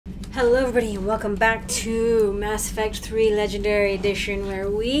Hello everybody and welcome back to Mass Effect 3 Legendary Edition,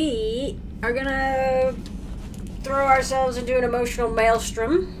 where we are gonna throw ourselves into an emotional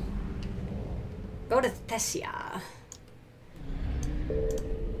maelstrom. Go to Thessia.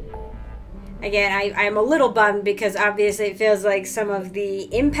 Again, I'm a little bummed because obviously it feels like some of the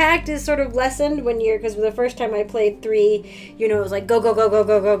impact is sort of lessened when you're, because the first time I played 3, you know, it was like go, go, go, go,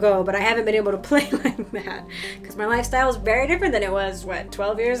 go, go, go, but I haven't been able to play like that because my lifestyle is very different than it was, what,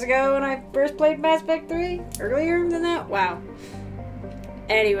 12 years ago when I first played Mass Effect 3? Earlier than that? Wow.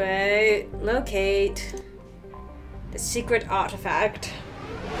 Anyway, locate the secret artifact.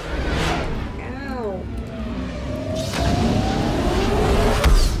 Ow.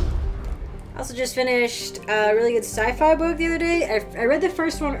 Also just finished a really good sci-fi book the other day. I read the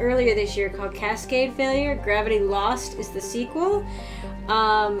first one earlier this year called Cascade Failure. Gravity Lost is the sequel.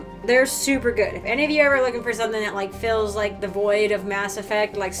 They're super good. If any of you are ever looking for something that like fills like the void of Mass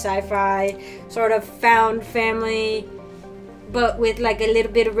Effect, like sci-fi, sort of found family, but with like a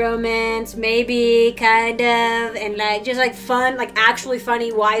little bit of romance, maybe, kind of, and like just like fun, like actually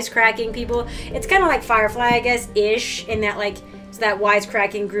funny, wisecracking people. It's kind of like Firefly, I guess, ish, in that like it's that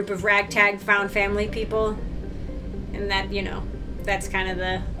wisecracking group of ragtag found family people, and that, you know, that's kind of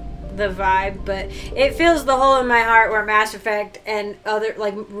the vibe. But it fills the hole in my heart where Mass Effect and other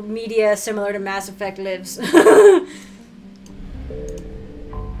like media similar to Mass Effect lives.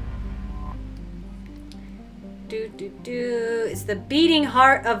 It's the beating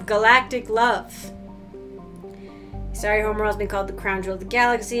heart of galactic love. Asari homeworld has been called the crown jewel of the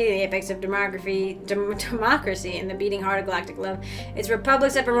galaxy, the apex of democracy, and the beating heart of galactic love. Its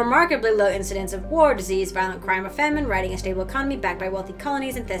republics have a remarkably low incidence of war, disease, violent crime, or famine, riding a stable economy backed by wealthy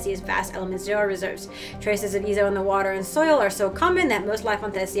colonies and Thessia's vast element zero reserves. Traces of Ezo in the water and soil are so common that most life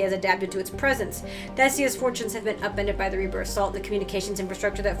on Thessia has adapted to its presence. Thessia's fortunes have been upended by the rebirth salt. The communications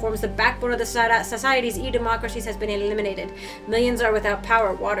infrastructure that forms the backbone of the society's e-democracies has been eliminated. Millions are without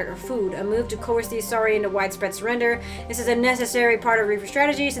power, water, or food. A move to coerce the Asari into widespread surrender. This is a necessary part of Reaper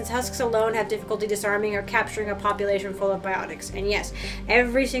strategy, since husks alone have difficulty disarming or capturing a population full of biotics. And yes,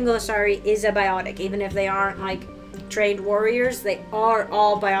 every single Asari is a biotic. Even if they aren't, like, trained warriors, they are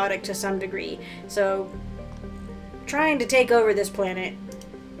all biotic to some degree. So, trying to take over this planet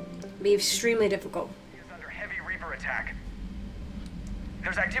will be extremely difficult. He is under heavy Reaper attack.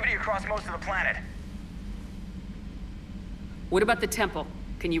 There's activity across most of the planet. What about the temple?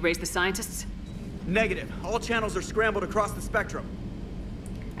 Can you raise the scientists? Negative. All channels are scrambled across the spectrum.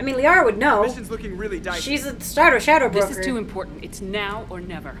 I mean, Liara would know. Mission's looking really dicey. She's a shadow broker. This is too important. It's now or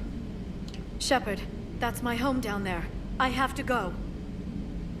never. Shepard, that's my home down there. I have to go.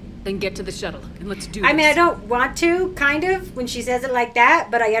 Then get to the shuttle and let's do this. I mean, I don't want to, kind of, when she says it like that,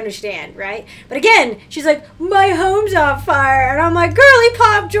 but I understand, right? But again, she's like, my home's on fire. And I'm like, girly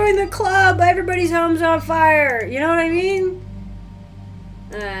pop, join the club. Everybody's home's on fire. You know what I mean?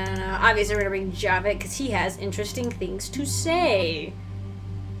 I don't know. Obviously, we're going to bring Javik because he has interesting things to say.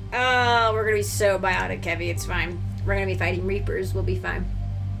 Oh, we're going to be so biotic heavy. It's fine. We're going to be fighting Reapers. We'll be fine.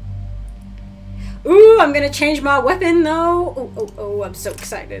 Ooh, I'm going to change my weapon, though. Oh, I'm so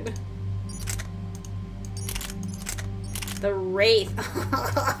excited. The Wraith.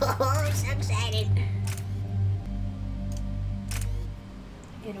 I'm so excited.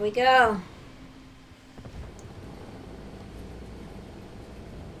 Here we go.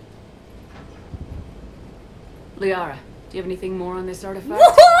 Liara, do you have anything more on this artifact?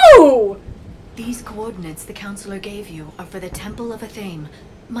 Woohoo! These coordinates the counselor gave you are for the Temple of Athame.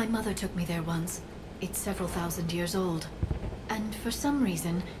 My mother took me there once. It's several thousand years old. And for some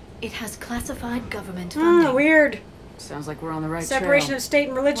reason, it has classified government funding. Weird. Sounds like we're on the right Separation trail. of state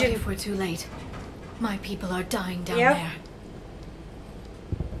and religion. What if we're too late? My people are dying down Yep. there.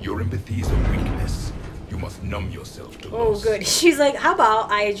 Your empathy is a weakness. You must numb yourself to Oh, loss. good. She's like, how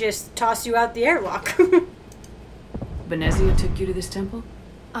about I just toss you out the airlock? Benezia took you to this temple?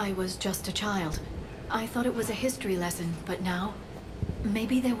 I was just a child. I thought it was a history lesson, but now,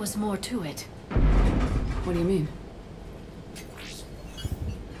 maybe there was more to it. What do you mean?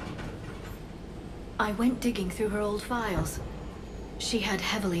 I went digging through her old files. She had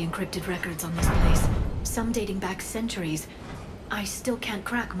heavily encrypted records on this place, some dating back centuries. I still can't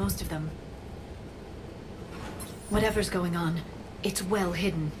crack most of them. Whatever's going on, it's well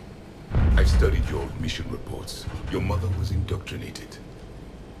hidden. I've studied your mission reports. Your mother was indoctrinated.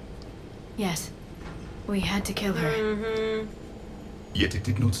 Yes, we had to kill her. Yet it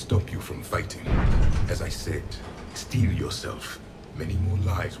did not stop you from fighting. As I said, steel yourself. Many more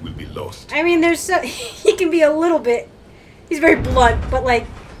lives will be lost. I mean, there's so... he can be a little bit... He's very blunt, but like...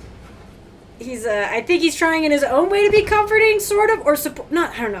 I think he's trying in his own way to be comforting, sort of, or support.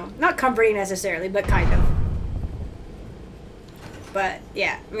 Not, I don't know, not comforting necessarily, but kind of. But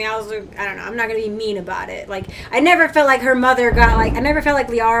yeah, I mean, I don't know. I'm not gonna be mean about it. Like, I never felt like her mother got like. I never felt like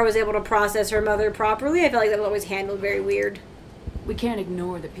Liara was able to process her mother properly. I felt like that was always handled very weird. We can't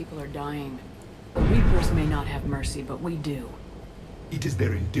ignore that people are dying. The Reapers may not have mercy, but we do. It is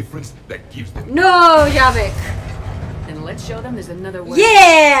their indifference that gives them... No, Javik! Then let's show them there's another way.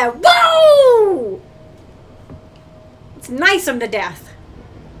 Yeah! Whoa! Let's nice them to death.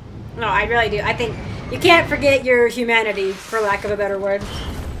 No, I really do. I think you can't forget your humanity, for lack of a better word.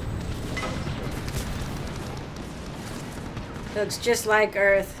 Looks just like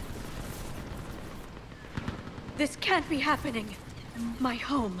Earth. This can't be happening. My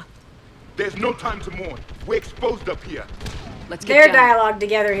home. There's no time to mourn. We're exposed up here. Let's get Their down. dialogue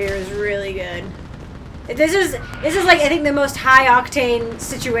together here is really good. This is like, I think, the most high octane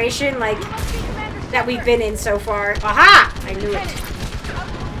situation like that we've been in so far. Aha! I knew it.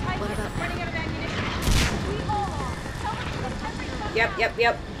 Yep.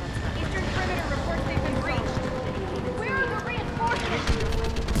 Eastern perimeter reports they've been breached. Where are the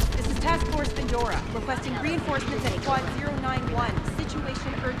reinforcements? This is Task Force Pandora, requesting reinforcements at Quad 091.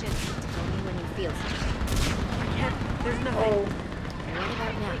 Situation urgent. Tell me when you feel something. I can't. There's nothing. Oh. What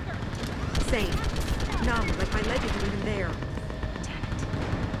about now? Same. Numb, like my leg isn't even there.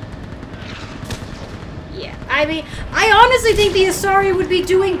 Yeah, I mean, I honestly think the Asari would be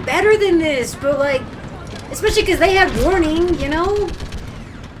doing better than this, but like, especially because they have warning, you know?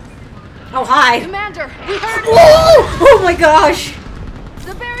 Oh, hi. Commander, we heard. Whoa! Oh my gosh!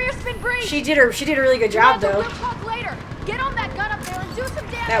 The barrier's been breached. She did a really good job, though. We'll talk later. Get on that gun up there and do some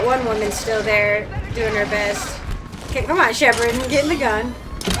damage. That one woman's still there, doing her best. Okay, come on, Shepard, get in the gun.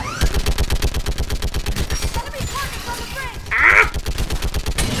 Enemy targets on the bridge. Ah!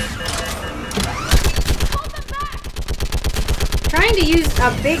 Hold them back. Trying to use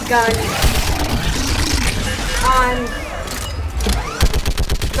a big gun on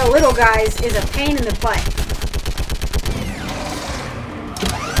the little guys is a pain in the butt.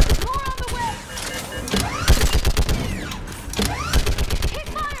 More on the way. Keep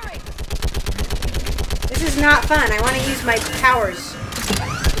firing. This is not fun. I want to use my powers.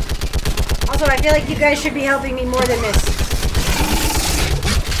 Also, I feel like you guys should be helping me more than this.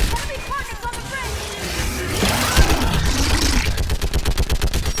 Enemy targets on the bridge.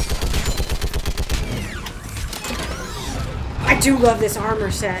 I do love this armor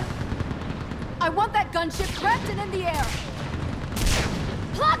set. I want that gunship prepped and in the air.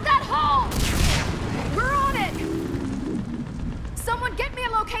 Plug that hole! We're on it! Someone get me a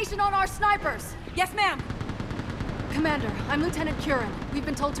location on our snipers. Yes, ma'am. Commander, I'm Lieutenant Curran. We've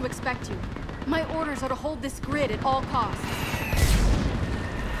been told to expect you. My orders are to hold this grid at all costs.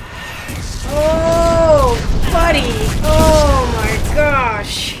 Oh, buddy. Oh my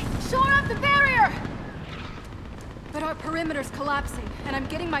gosh. Shore up the barrier! But our perimeter's collapsing, and I'm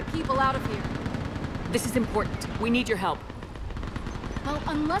getting my people out of here. This is important. We need your help. Well,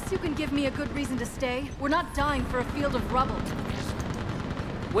 unless you can give me a good reason to stay, we're not dying for a field of rubble.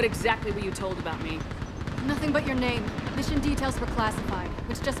 What exactly were you told about me? Nothing but your name. Mission details were classified,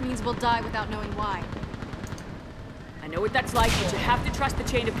 which just means we'll die without knowing why. I know what that's like, but you have to trust the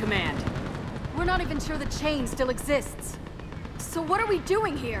chain of command. We're not even sure the chain still exists. So what are we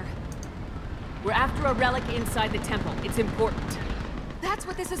doing here? We're after a relic inside the temple. It's important. That's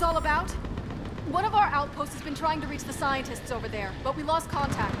what this is all about? One of our outposts has been trying to reach the scientists over there, but we lost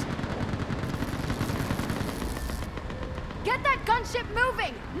contact. Get that gunship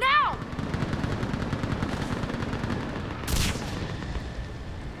moving! Now!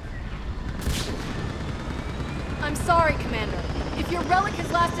 I'm sorry, Commander. If your relic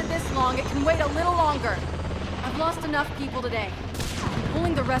has lasted this long, it can wait a little longer. I've lost enough people today. I'm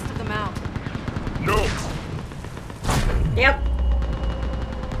pulling the rest of them out. No! Yep.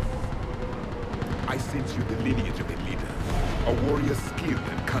 I sense you the lineage of a leader. A warrior skilled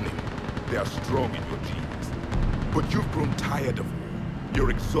and cunning. They are strong in your genes. But you've grown tired of war. You're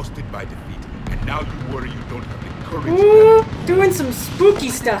exhausted by defeat. And now you worry you don't have the courage Ooh, doing some spooky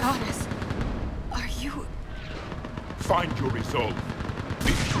stuff. Goddess, are you... Find your resolve.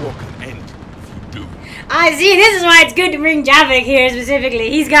 This war can end if you do. I see, this is why it's good to bring Javik here specifically.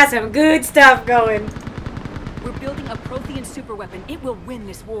 He's got some good stuff going. We're building a Prothean superweapon. It will win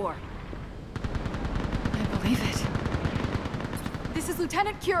this war. I believe it. This is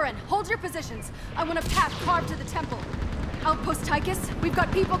Lieutenant Curran. Hold your positions. I want a path carved to the temple. Outpost Tychus, we've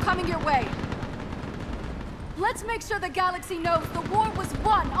got people coming your way. Let's make sure the galaxy knows the war was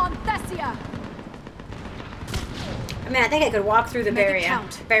won on Thessia. mean, I think I could walk through the Make it barrier.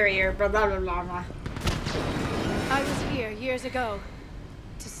 count. Barrier, blah, blah, blah, blah, blah. I was here years ago.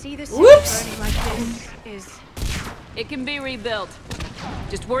 To see the city Whoops! burning like this is... It can be rebuilt.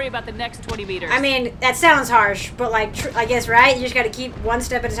 Just worry about the next 20 meters. I mean, that sounds harsh, but like, I guess, right? You just gotta keep one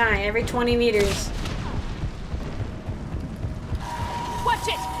step at a time, every 20 meters. Watch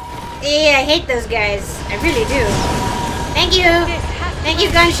it! Yeah, I hate those guys. I really do. Thank you! Thank you,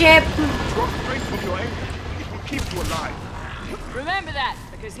 gunship! Draw strength from your anger. It will keep you alive. Remember that,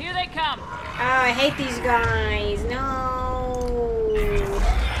 because here they come. Oh, I hate these guys. No.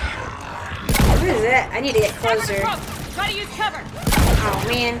 What is that? I need to get closer. Try to use cover. Oh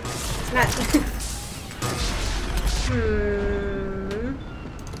man, it's not.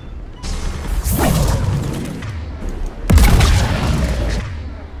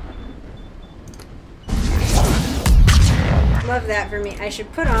 Love that for me. I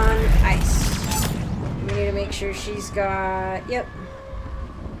should put on ice. We need to make sure she's got. Yep.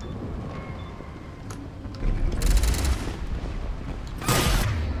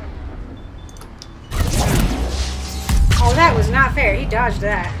 Oh, that was not fair. He dodged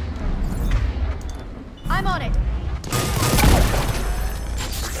that. I'm on it.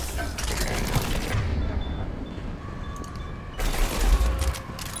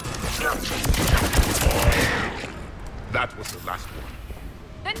 That was the last one.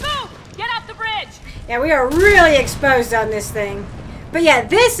 Then move! Get off the bridge! Yeah, we are really exposed on this thing. But yeah,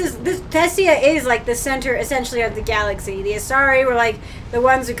 this Thessia is like the center, essentially, of the galaxy. The Asari were like the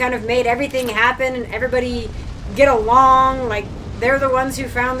ones who kind of made everything happen and everybody get along. Like, they're the ones who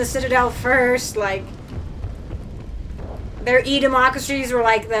found the Citadel first. Like, their e-democracies were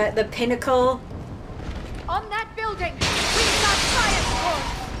like the pinnacle. On that building! We've got science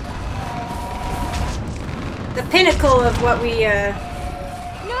force! The pinnacle of what we,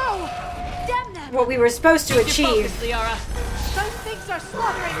 No! Damn them! what we were supposed to Keep your achieve. focus, Liara. Those things are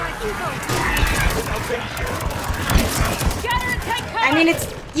slaughtering my people! Scatter and take cover! I mean, it's,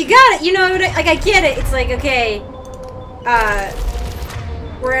 you got it, you know, like, I get it. It's like, okay,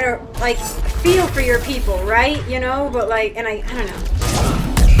 we're in a, like, feel for your people, right? You know, but like, and I don't know.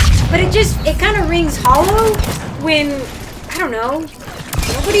 But it kind of rings hollow when, I don't know,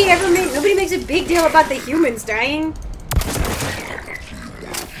 nobody makes a big deal about the humans dying.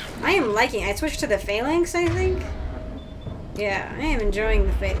 I am liking, I switched to the phalanx, I think. Yeah, I am enjoying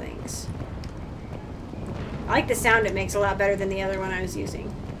the phalanx. I like the sound it makes a lot better than the other one I was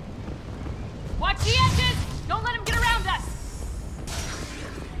using. Watch the edges! Don't let them get around us!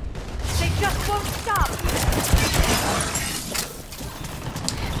 They just won't stop!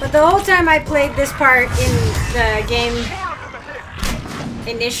 But the whole time I played this part in the game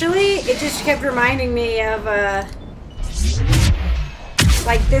initially, it just kept reminding me of,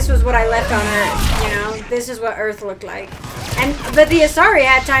 like, this was what I left on Earth, you know? This is what Earth looked like. But the Asari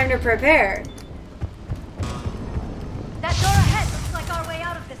had time to prepare. That door ahead looks like our way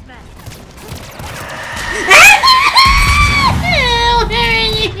out of this mess.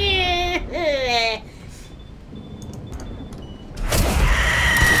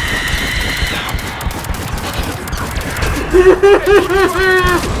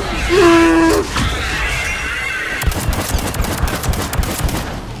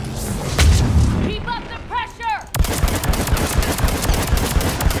 Keep up the pressure!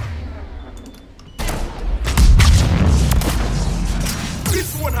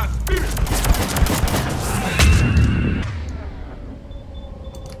 This one has spirit.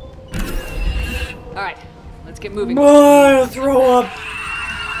 Alright, let's get moving. Boy, throw up.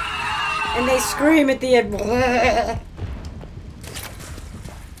 And they scream at the end.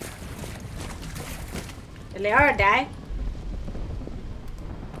 Did Liara die?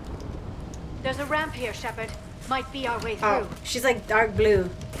 There's a ramp here, Shepard. Might be our way through. Oh, she's like dark blue.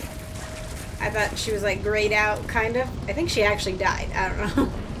 I thought she was like grayed out, kind of. I think she actually died. I don't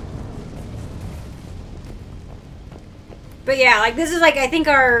know. But yeah, like this is like, I think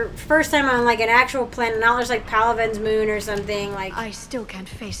our first time on like an actual planet, not just like Palaven's moon or something. Like, I still can't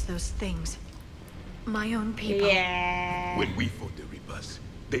face those things. My own people. yeah. When we fought the Reapers,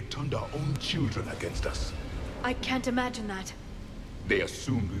 they turned our own children against us. I can't imagine that. They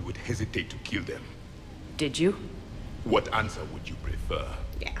assumed we would hesitate to kill them. Did you? What answer would you prefer?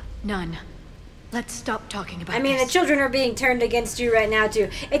 Yeah. None. Let's stop talking about I mean, this. the children are being turned against you right now, too.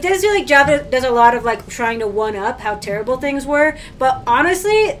 It does feel like Java does a lot of, like, trying to one-up how terrible things were. But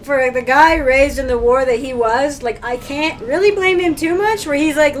honestly, for the guy raised in the war that he was, like, I can't really blame him too much. Where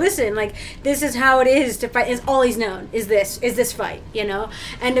he's like, listen, like, this is how it is to fight. It's all he's known is this fight, you know?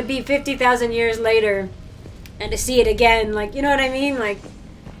 And to be 50,000 years later and to see it again, like, you know what I mean? Like,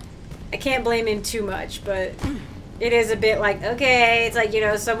 I can't blame him too much, but It is a bit like, okay, it's like, you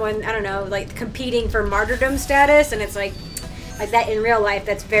know, someone, I don't know, like competing for martyrdom status, and it's like that in real life,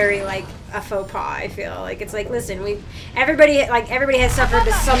 that's very like a faux pas, I feel. Like, it's like, listen, everybody has suffered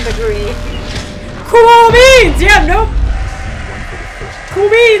to some degree. Cool beans! Yeah, nope. Cool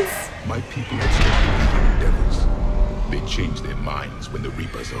beans! My people had stopped the devils. They changed their minds when the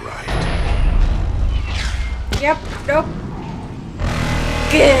Reapers arrived. Yep, nope.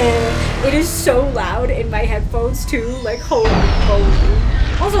 It is so loud in my headphones too, like holy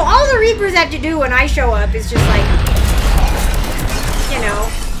moly. Also, all the Reapers have to do when I show up is just like, you know.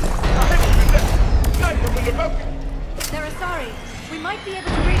 They're asari. We might be able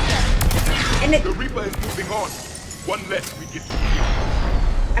to reach them. And the Reaper is moving on. One less we get to kill.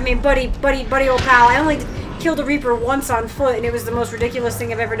 I mean, buddy, old pal, I only killed a Reaper once on foot, and it was the most ridiculous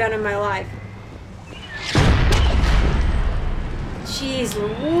thing I've ever done in my life. Jeez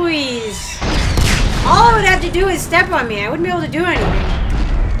Louise. All I would have to do is step on me. I wouldn't be able to do anything.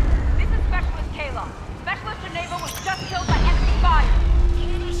 This is Specialist Kayla. Specialist Geneva was just killed by enemy fire.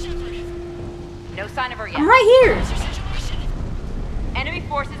 No sign of her yet. I'm right here. Enemy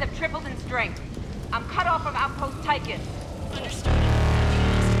forces have tripled in strength. I'm cut off from Outpost Tychus. Understood.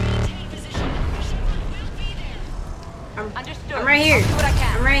 Understood. I'm right here. I'll do what I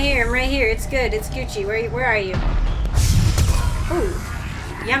can. I'm right here. I'm right here. It's good. It's Gucci. Where are you? Ooh,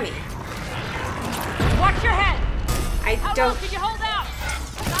 yummy. Watch your head. How don't. Long can you hold out?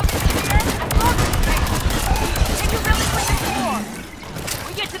 Can you really push this war?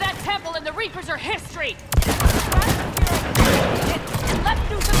 We get to that temple and the Reapers are history. Let's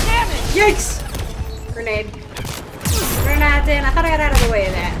do some damage. Yikes! Grenade. Grenade in. I thought I got out of the way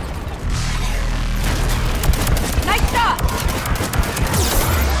of that. Nice shot.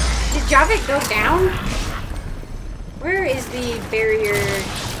 Did Javik go down? Where is the barrier?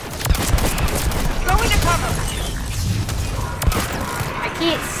 Go into cover. I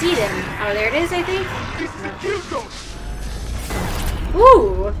can't see them. Oh, there it is, I think.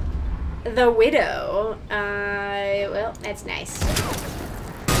 Ooh, the Widow. Well, that's nice.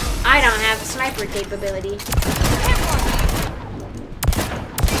 I don't have a sniper capability. That's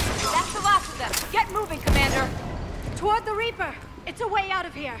the last of them. Get moving, Commander. Toward the Reaper. It's a way out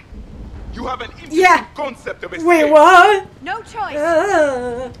of here. You have an interesting concept of escape. Wait, what? No choice.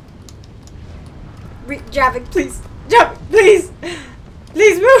 Javik, please. Javik, please.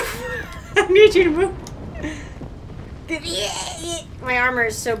 Please move. I need you to move. My armor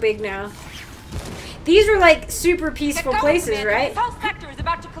is so big now. These were like super peaceful places, Commander. right? This whole sector is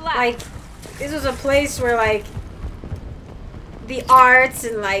about to collapse. Like, this was a place where like the arts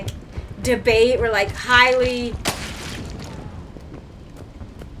and like debate were like highly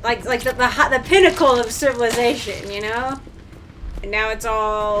like the pinnacle of civilization, you know? And now it's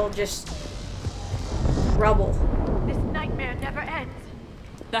all just rubble. This nightmare never ends.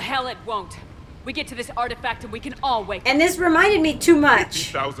 The hell it won't. We get to this artifact and we can all wake up. And this reminded me too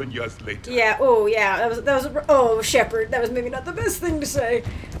much. 50,000 years later. Yeah, oh yeah, that was oh, Shepard, that was maybe not the best thing to say.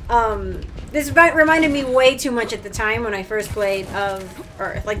 This reminded me way too much at the time when I first played of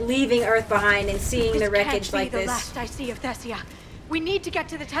Earth, like leaving Earth behind and seeing the wreckage like this. The last I see of Thessia. We need to get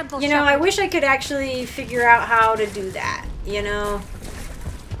to the temple. You know, I wish I could actually figure out how to do that, you know?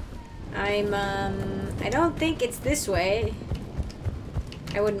 I don't think it's this way.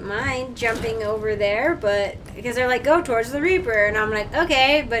 I wouldn't mind jumping over there, but because they're like, go towards the Reaper, and I'm like,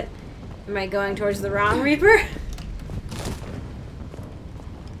 okay, but am I going towards the wrong Reaper?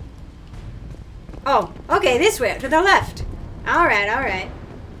 Oh, okay, this way, to the left. Alright, alright.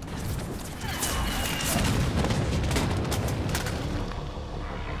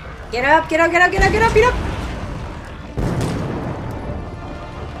 Get up, get up, get up, get up, get up, get up!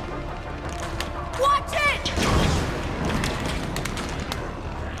 Watch it!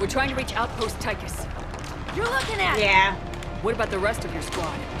 We're trying to reach Outpost Tychus. You're looking at it. Yeah. What about the rest of your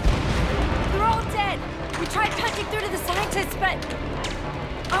squad? They're all dead. We tried punching through to the scientists, but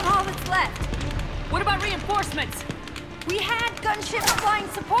I'm all that's left. What about reinforcements? We had gunship flying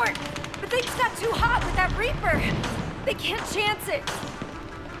support, but they just got too hot with that Reaper. They can't chance it.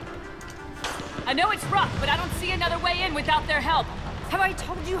 I know it's rough, but I don't see another way in without their help. Have I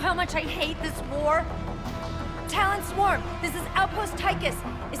told you how much I hate this war? Talon Swarm, this is Outpost Tychus.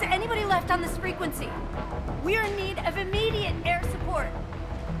 Is there anybody left on this frequency? We're in need of immediate air support.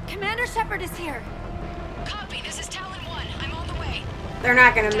 Commander Shepard is here. Copy, this is Talon 1. I'm on the way. They're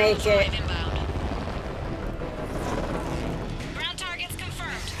not gonna make it. Ground targets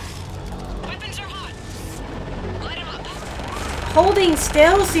confirmed. Weapons are hot. Light them up. Holding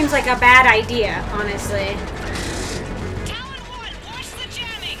still seems like a bad idea, honestly. Talon 1, watch the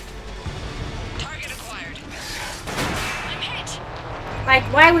jamming. Target acquired. Like,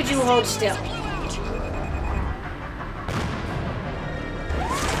 why would you hold still?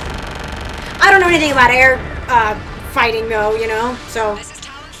 I don't know anything about air fighting, though, you know, so... This is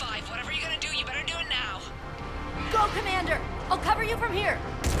Talon 5. Whatever you're gonna do, you better do it now. Go, Commander! I'll cover you from here!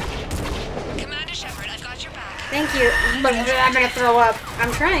 Commander Shepard, I've got your back. Thank you. I'm gonna throw up.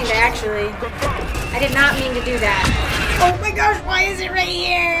 I'm trying to, actually. I did not mean to do that. Oh my gosh, why is it right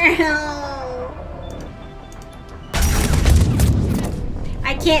here?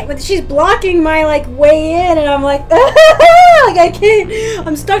 I can't, when she's blocking my, like, way in, and I'm like, like, I can't,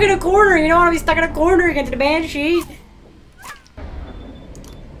 I'm stuck in a corner. You don't want to be stuck in a corner against the Banshee.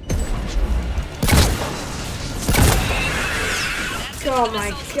 Oh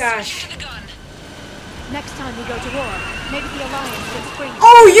my gosh. Next time we go to war, maybe the Alliance can spring.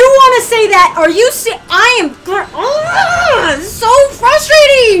 Oh, you want to say that? Are you I am... Oh, this is so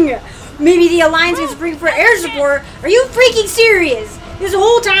frustrating. Maybe the Alliance can spring for air support. Are you freaking serious? This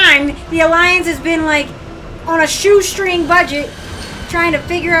whole time, the Alliance has been, like, on a shoestring budget, trying to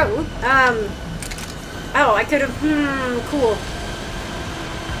figure out... Oh, I could have... cool.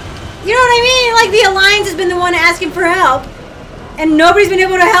 You know what I mean? Like, the Alliance has been the one asking for help, and nobody's been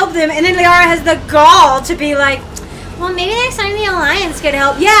able to help them, and then Liara has the gall to be like, well, maybe next time the Alliance could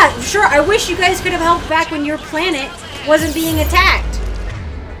help. Yeah, sure, I wish you guys could have helped back when your planet wasn't being attacked.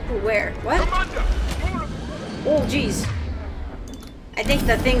 Ooh, where? What? Oh, jeez. I think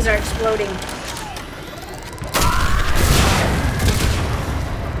the things are exploding.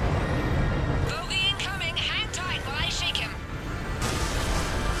 Bogey incoming. Hang tight while I shake him.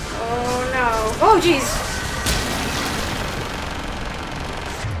 Oh no. Oh jeez.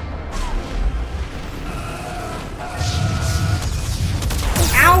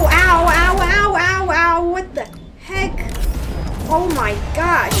 Ow, ow, ow, ow, ow, ow. What the heck? Oh my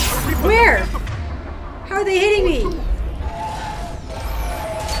gosh. Where? How are they hitting me?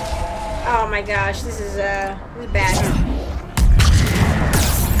 Oh my gosh, this is bad.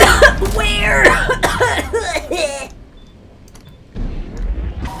 Where?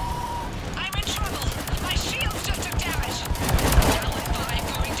 I'm in trouble. My shields just took damage. Talon 5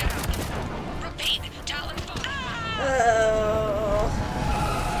 going down. Repeat, Talon 5.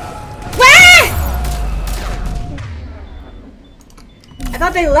 I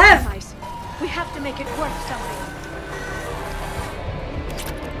thought they left. We have to make it worth something.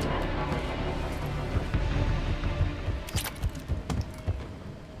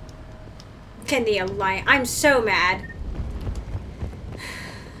 Can the Alliance... I'm so mad.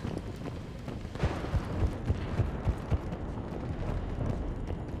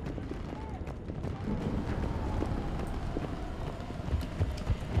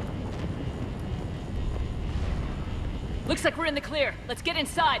 Looks like we're in the clear. Let's get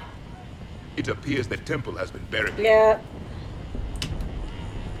inside. It appears the temple has been buried. Yeah.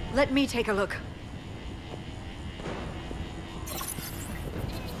 Let me take a look.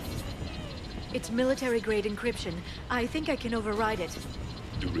 It's military-grade encryption. I think I can override it.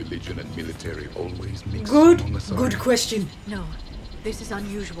 Do religion and military always mix? Good question. No, this is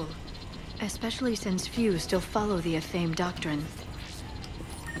unusual. Especially since few still follow the Athame doctrine.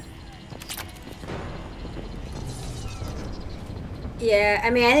 Yeah, I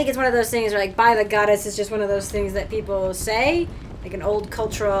mean, I think it's one of those things where, like, by the goddess is just one of those things that people say. Like an old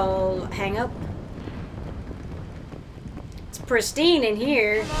cultural hang-up. It's pristine in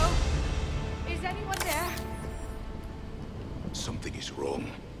here. Hello? Is anyone there? Something is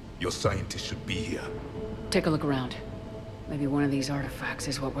wrong. Your scientists should be here. Take a look around. Maybe one of these artifacts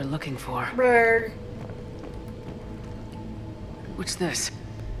is what we're looking for. Brr. What's this?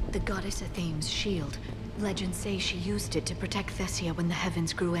 The goddess Athame's shield. Legends say she used it to protect Thessia when the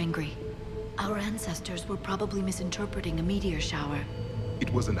heavens grew angry. Our ancestors were probably misinterpreting a meteor shower.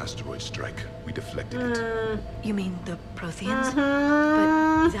 It was an asteroid strike. We deflected it. You mean the Protheans?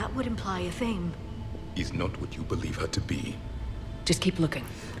 But that would imply Athame. Is not what you believe her to be. Just keep looking.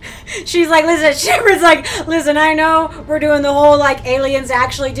 She's like, listen, Shepard's like, listen, I know we're doing the whole, like, aliens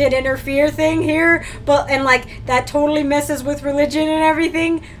actually did interfere thing here, but, and, like, that totally messes with religion and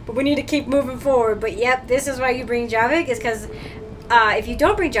everything, but we need to keep moving forward. But, yep, this is why you bring Javik, is because if you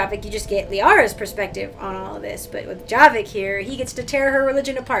don't bring Javik, you just get Liara's perspective on all of this. But with Javik here, he gets to tear her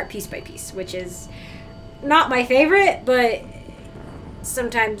religion apart piece by piece, which is not my favorite, but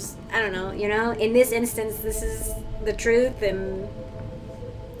sometimes, I don't know, you know, in this instance, this is the truth, and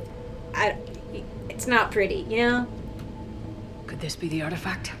it's not pretty, you know? Could this be the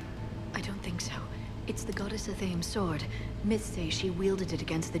artifact? I don't think so. It's the goddess Athame's sword. Myths say she wielded it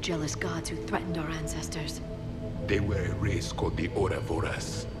against the jealous gods who threatened our ancestors. They were a race called the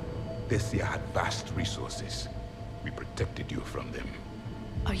Oravoras. Thessia had vast resources. We protected you from them.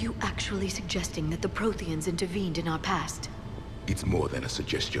 Are you actually suggesting that the Protheans intervened in our past? It's more than a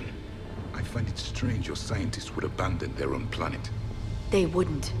suggestion. I find it strange your scientists would abandon their own planet. They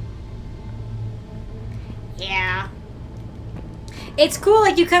wouldn't. Yeah. It's cool,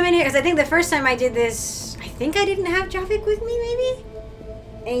 like, you come in here, because I think the first time I did this, I think I didn't have Javik with me, maybe?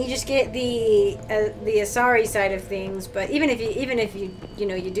 And you just get the Asari side of things, but even if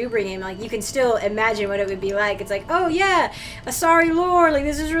you do bring him, like, you can still imagine what it would be like. It's like, oh yeah, Asari lore, like,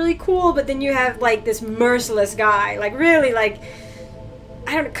 this is really cool, but then you have, like, this merciless guy, like, really, like,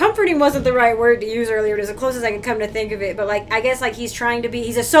 I don't know, comforting wasn't the right word to use earlier, it was the closest I could come to think of it, but, like, I guess, like, he's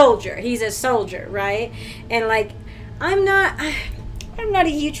a soldier, right? And, like, I'm not a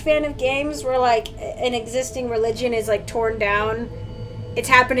huge fan of games where, like, an existing religion is, like, torn down. It's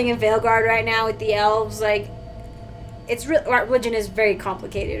happening in Veilguard right now with the elves. Like, religion is very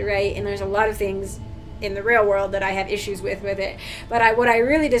complicated, right? And there's a lot of things in the real world that I have issues with it. But what I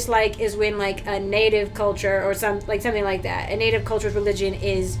really dislike is when, like, a native culture or something like that, a native culture's religion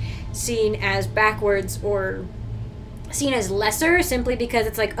is seen as backwards or seen as lesser simply because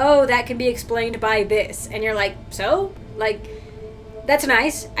it's like, oh, that can be explained by this, and you're like, so, like, that's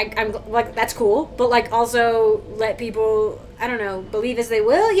nice. I'm like, that's cool, but, like, also let people, I don't know, believe as they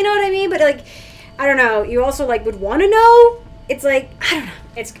will, you know what I mean? But, like, I don't know, you also, like, would want to know. It's like, I don't know,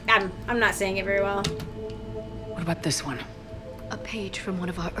 it's, I'm not saying it very well. What about this one? A page from one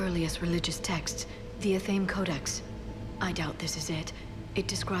of our earliest religious texts, the Athame Codex. I doubt this is it. It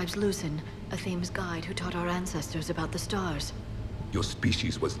describes Lucen, Athame's guide who taught our ancestors about the stars. Your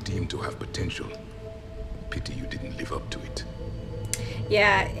species was deemed to have potential. Pity you didn't live up to it.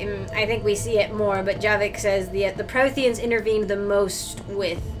 Yeah, I think we see it more, but Javik says the Protheans intervened the most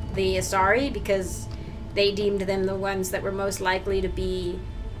with the Asari because they deemed them the ones that were most likely to be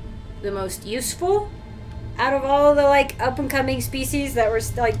the most useful out of all the, like, up-and-coming species that were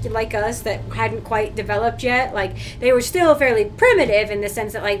like us that hadn't quite developed yet. Like, they were still fairly primitive in the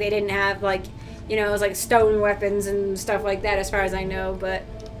sense that, like, they didn't have, like, you know, it was like stone weapons and stuff like that as far as I know, but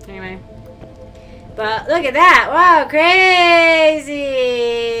anyway. But look at that! Wow, crazy!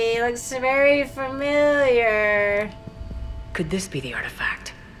 Looks very familiar. Could this be the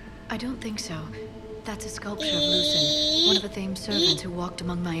artifact? I don't think so. That's a sculpture of Lucen, one of Athame's servants who walked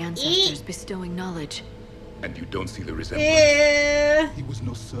among my ancestors, bestowing knowledge. And you don't see the resemblance? He was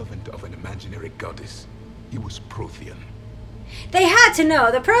no servant of an imaginary goddess. He was Prothean. They had to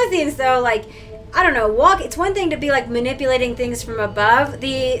know. The Protheans, though, like, I don't know, it's one thing to be, like, manipulating things from above.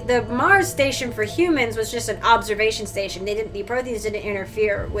 The Mars station for humans was just an observation station. The Protheans didn't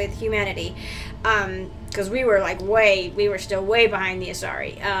interfere with humanity. Because we were, like, we were still way behind the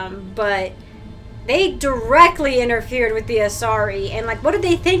Asari. But they directly interfered with the Asari. And, like, what did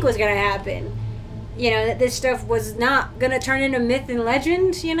they think was going to happen? You know, that this stuff was not going to turn into myth and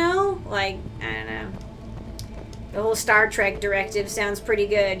legend, you know? Like, I don't know. The whole Star Trek directive sounds pretty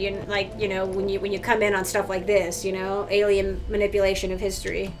good. You know, when you come in on stuff like this, you know, alien manipulation of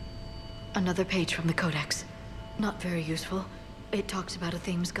history. Another page from the Codex. Not very useful. It talks about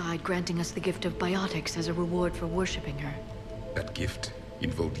Athame's guide granting us the gift of biotics as a reward for worshipping her. That gift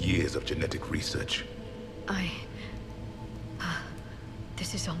involved years of genetic research.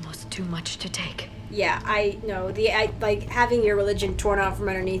 This is almost too much to take. Yeah, I know. Like, having your religion torn out from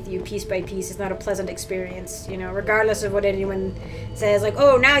underneath you piece by piece is not a pleasant experience, you know, regardless of what anyone says, like,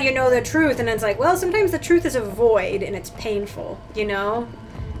 oh, now you know the truth, and it's like, well, sometimes the truth is a void, and it's painful, you know?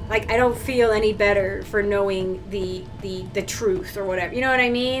 Like, I don't feel any better for knowing the truth, or whatever, you know what I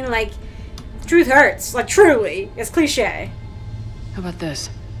mean? Like, truth hurts, like, truly. It's cliche. How about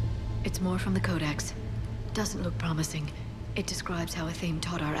this? It's more from the Codex. Doesn't look promising. It describes how Athame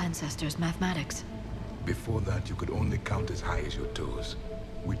taught our ancestors mathematics. Before that, you could only count as high as your toes.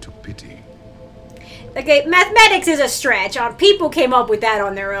 We took pity. Okay, mathematics is a stretch. People came up with that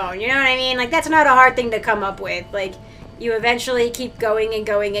on their own, you know what I mean? Like, that's not a hard thing to come up with. Like, you eventually keep going and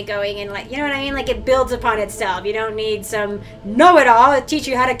going and going, and, like, you know what I mean? Like, it builds upon itself. You don't need some know-it-all to teach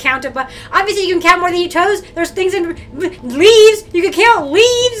you how to count it. But obviously, you can count more than your toes. There's things in leaves. You can count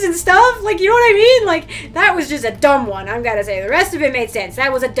leaves and stuff. Like, you know what I mean? Like, that was just a dumb one, I've got to say. The rest of it made sense.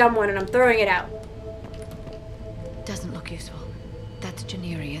 That was a dumb one, and I'm throwing it out. Doesn't look useful. That's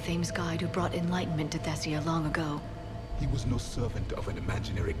Janiri, Athame's guide who brought enlightenment to Thessia long ago. He was no servant of an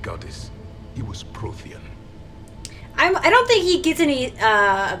imaginary goddess. He was Prothean. I don't think he gets any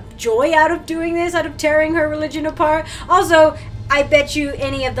joy out of doing this, out of tearing her religion apart. Also, I bet you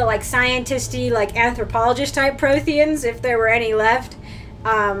any of the, like, scientist-y, like, anthropologist-type Protheans, if there were any left,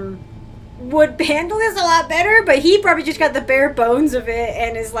 would handle this a lot better, but he probably just got the bare bones of it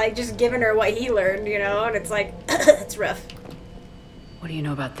and is, like, just giving her what he learned, you know? And it's like, it's rough. What do you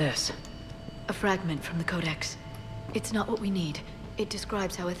know about this? A fragment from the Codex. It's not what we need. It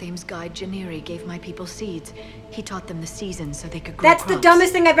describes how Athame's guide Janiri gave my people seeds. He taught them the seasons so they could grow That's crops. the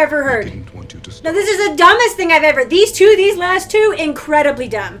dumbest thing I've ever heard. Didn't want you to stop. No, this is the dumbest thing I've ever... These last two, incredibly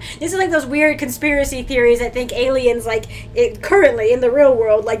dumb. This is like those weird conspiracy theories that think aliens, like, currently in the real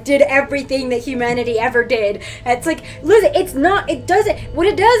world, like, did everything that humanity ever did. It's like, listen, it's not, it doesn't, what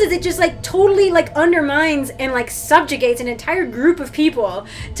it does is it just, like, totally, like, undermines and, like, subjugates an entire group of people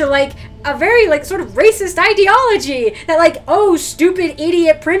to, like, a very, like, sort of racist ideology that, like, oh, stupid,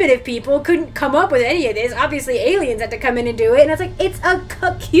 idiot, primitive people couldn't come up with any of this. Obviously, aliens had to come in and do it, and it's like, it's a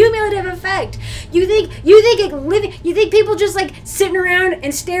cumulative effect. You think people just, like, sitting around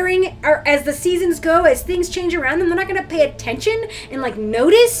and staring as the seasons go, as things change around them, they're not gonna pay attention and, like,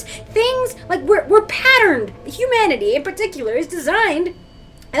 notice things? Like, we're patterned. Humanity, in particular, is designed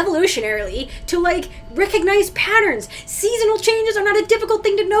evolutionarily to, like, recognize patterns. Seasonal changes are not a difficult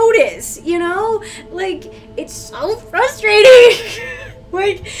thing to notice, you know? Like, it's so frustrating.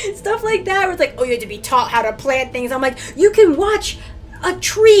 Like, stuff like that where it's like, oh, you have to be taught how to plant things. I'm like, you can watch a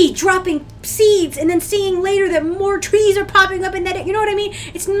tree dropping seeds and then seeing later that more trees are popping up in that, you know what I mean?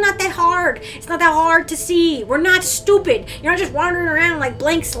 It's not that hard. It's not that hard to see. We're not stupid. You're not just wandering around like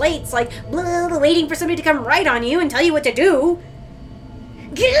blank slates, like, blah, blah, waiting for somebody to come right on you and tell you what to do.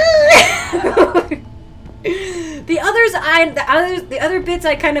 The other bits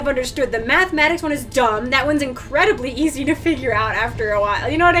I kind of understood. The mathematics one is dumb. That one's incredibly easy to figure out after a while.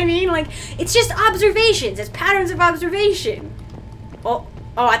 You know what I mean? Like, it's just observations. It's patterns of observation. Oh,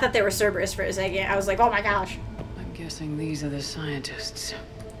 I thought they were Cerberus for a second. I was like, oh my gosh. I'm guessing these are the scientists.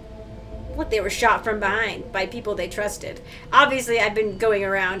 What, they were shot from behind by people they trusted. Obviously, I've been going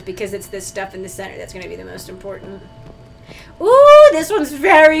around because it's this stuff in the center that's going to be the most important. Ooh, this one's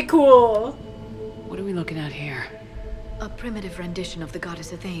very cool. What are we looking at here? A primitive rendition of the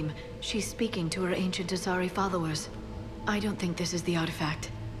goddess Athame. She's speaking to her ancient Asari followers. I don't think this is the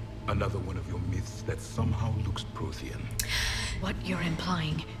artifact. Another one of your myths that somehow looks Prothean. What you're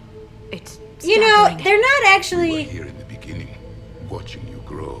implying, it's you know, staggering. they're not actually... We were here in the beginning, watching you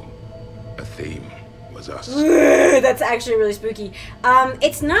grow. Athame was us. That's actually really spooky.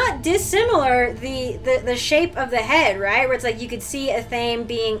 It's not dissimilar, the shape of the head, right? Where it's like you could see Athame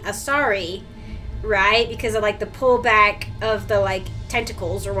being asari, right? Because of like the pullback of the like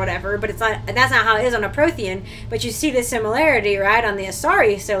tentacles or whatever, but it's not, that's not how it is on a Prothean. But you see the similarity, right, on the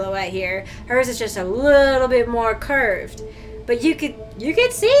asari silhouette here. Hers is just a little bit more curved. But you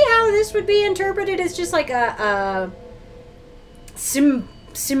could see how this would be interpreted as just like a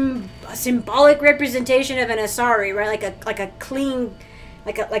symbolic representation of an asari, right? Like a clean,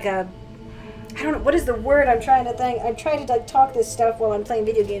 like a I don't know, what is the word I'm trying to think? I try to like talk this stuff while I'm playing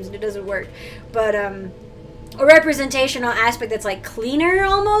video games and it doesn't work. But a representational aspect that's like cleaner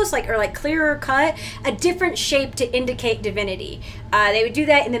almost, like, or like clearer cut, a different shape to indicate divinity. They would do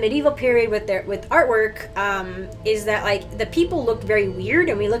that in the medieval period with artwork. Is that like the people looked very weird,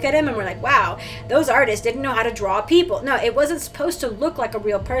 and we look at them and we're like, wow, those artists didn't know how to draw people. No, it wasn't supposed to look like a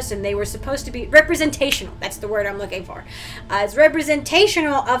real person. They were supposed to be representational. That's the word I'm looking for. It's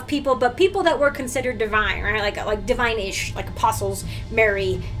representational of people, but people that were considered divine, right? Like divine-ish, like apostles,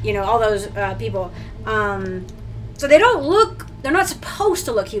 Mary, you know, all those people. So they don't look, they're not supposed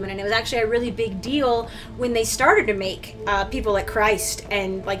to look human, and it was actually a really big deal when they started to make people like Christ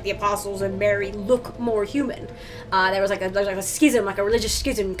and like the apostles and Mary look more human. There was like a schism, like a religious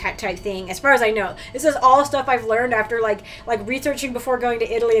schism type thing, as far as I know. This is all stuff I've learned after like researching before going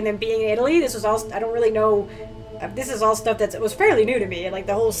to Italy and then being in Italy. This was all, I don't really know, this is all stuff that was fairly new to me, like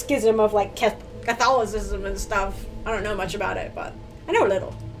the whole schism of like Catholicism and stuff. I don't know much about it, but I know a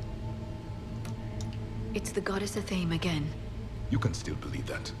little. It's the goddess Athame again. You can still believe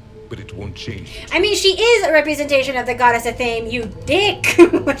that, but it won't change. I mean, she is a representation of the goddess Athame, you dick.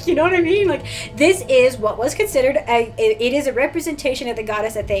 Like, you know what I mean? Like, this is what was considered it is a representation of the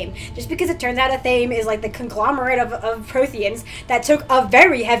goddess Athame. Just because it turns out Athame is like the conglomerate of Protheans that took a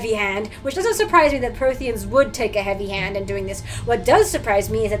very heavy hand, which doesn't surprise me that Protheans would take a heavy hand in doing this. What does surprise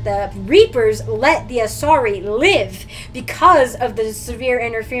me is that the Reapers let the Asari live because of the severe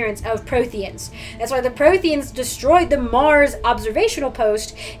interference of Protheans. That's why the Protheans destroyed the Mars observational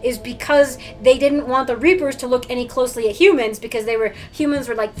post, is because they didn't want the Reapers to look any closely at humans, because humans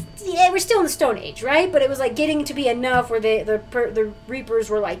were like, yeah, we're still in the Stone Age, right? But it was like getting to be enough where the Reapers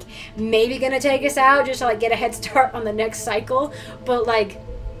were like maybe gonna take us out just to like get a head start on the next cycle. But like,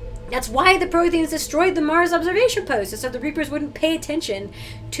 that's why the Protheans destroyed the Mars observation post, so the Reapers wouldn't pay attention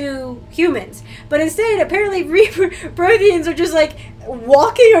to humans. But instead, apparently Protheans are just like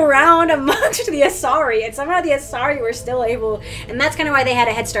walking around amongst the Asari, and somehow the Asari were still able, and that's kind of why they had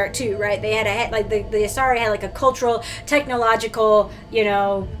a head start too, right? They had a head, like the Asari had like a cultural, technological, you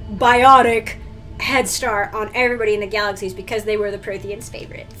know, biotic head start on everybody in the galaxies because they were the Protheans'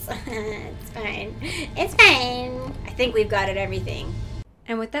 favorites. It's fine. It's fine. I think we've got it, everything.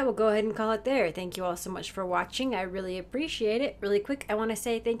 And with that, we'll go ahead and call it there. Thank you all so much for watching. I really appreciate it. Really quick, I want to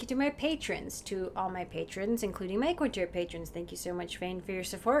say thank you to my patrons, to all my patrons, including my Equator patrons. Thank you so much, Fane, for your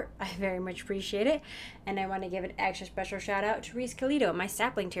support. I very much appreciate it. And I want to give an extra special shout out to Reese Calito, my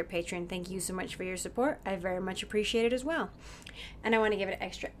sapling tier patron. Thank you so much for your support. I very much appreciate it as well. And I want to give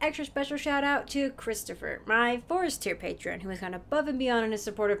an extra special shout out to Christopher, my forest tier patron, who has gone above and beyond in his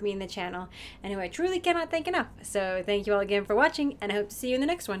support of me in the channel, and who I truly cannot thank enough. So thank you all again for watching, and I hope to see you in the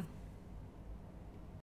next one.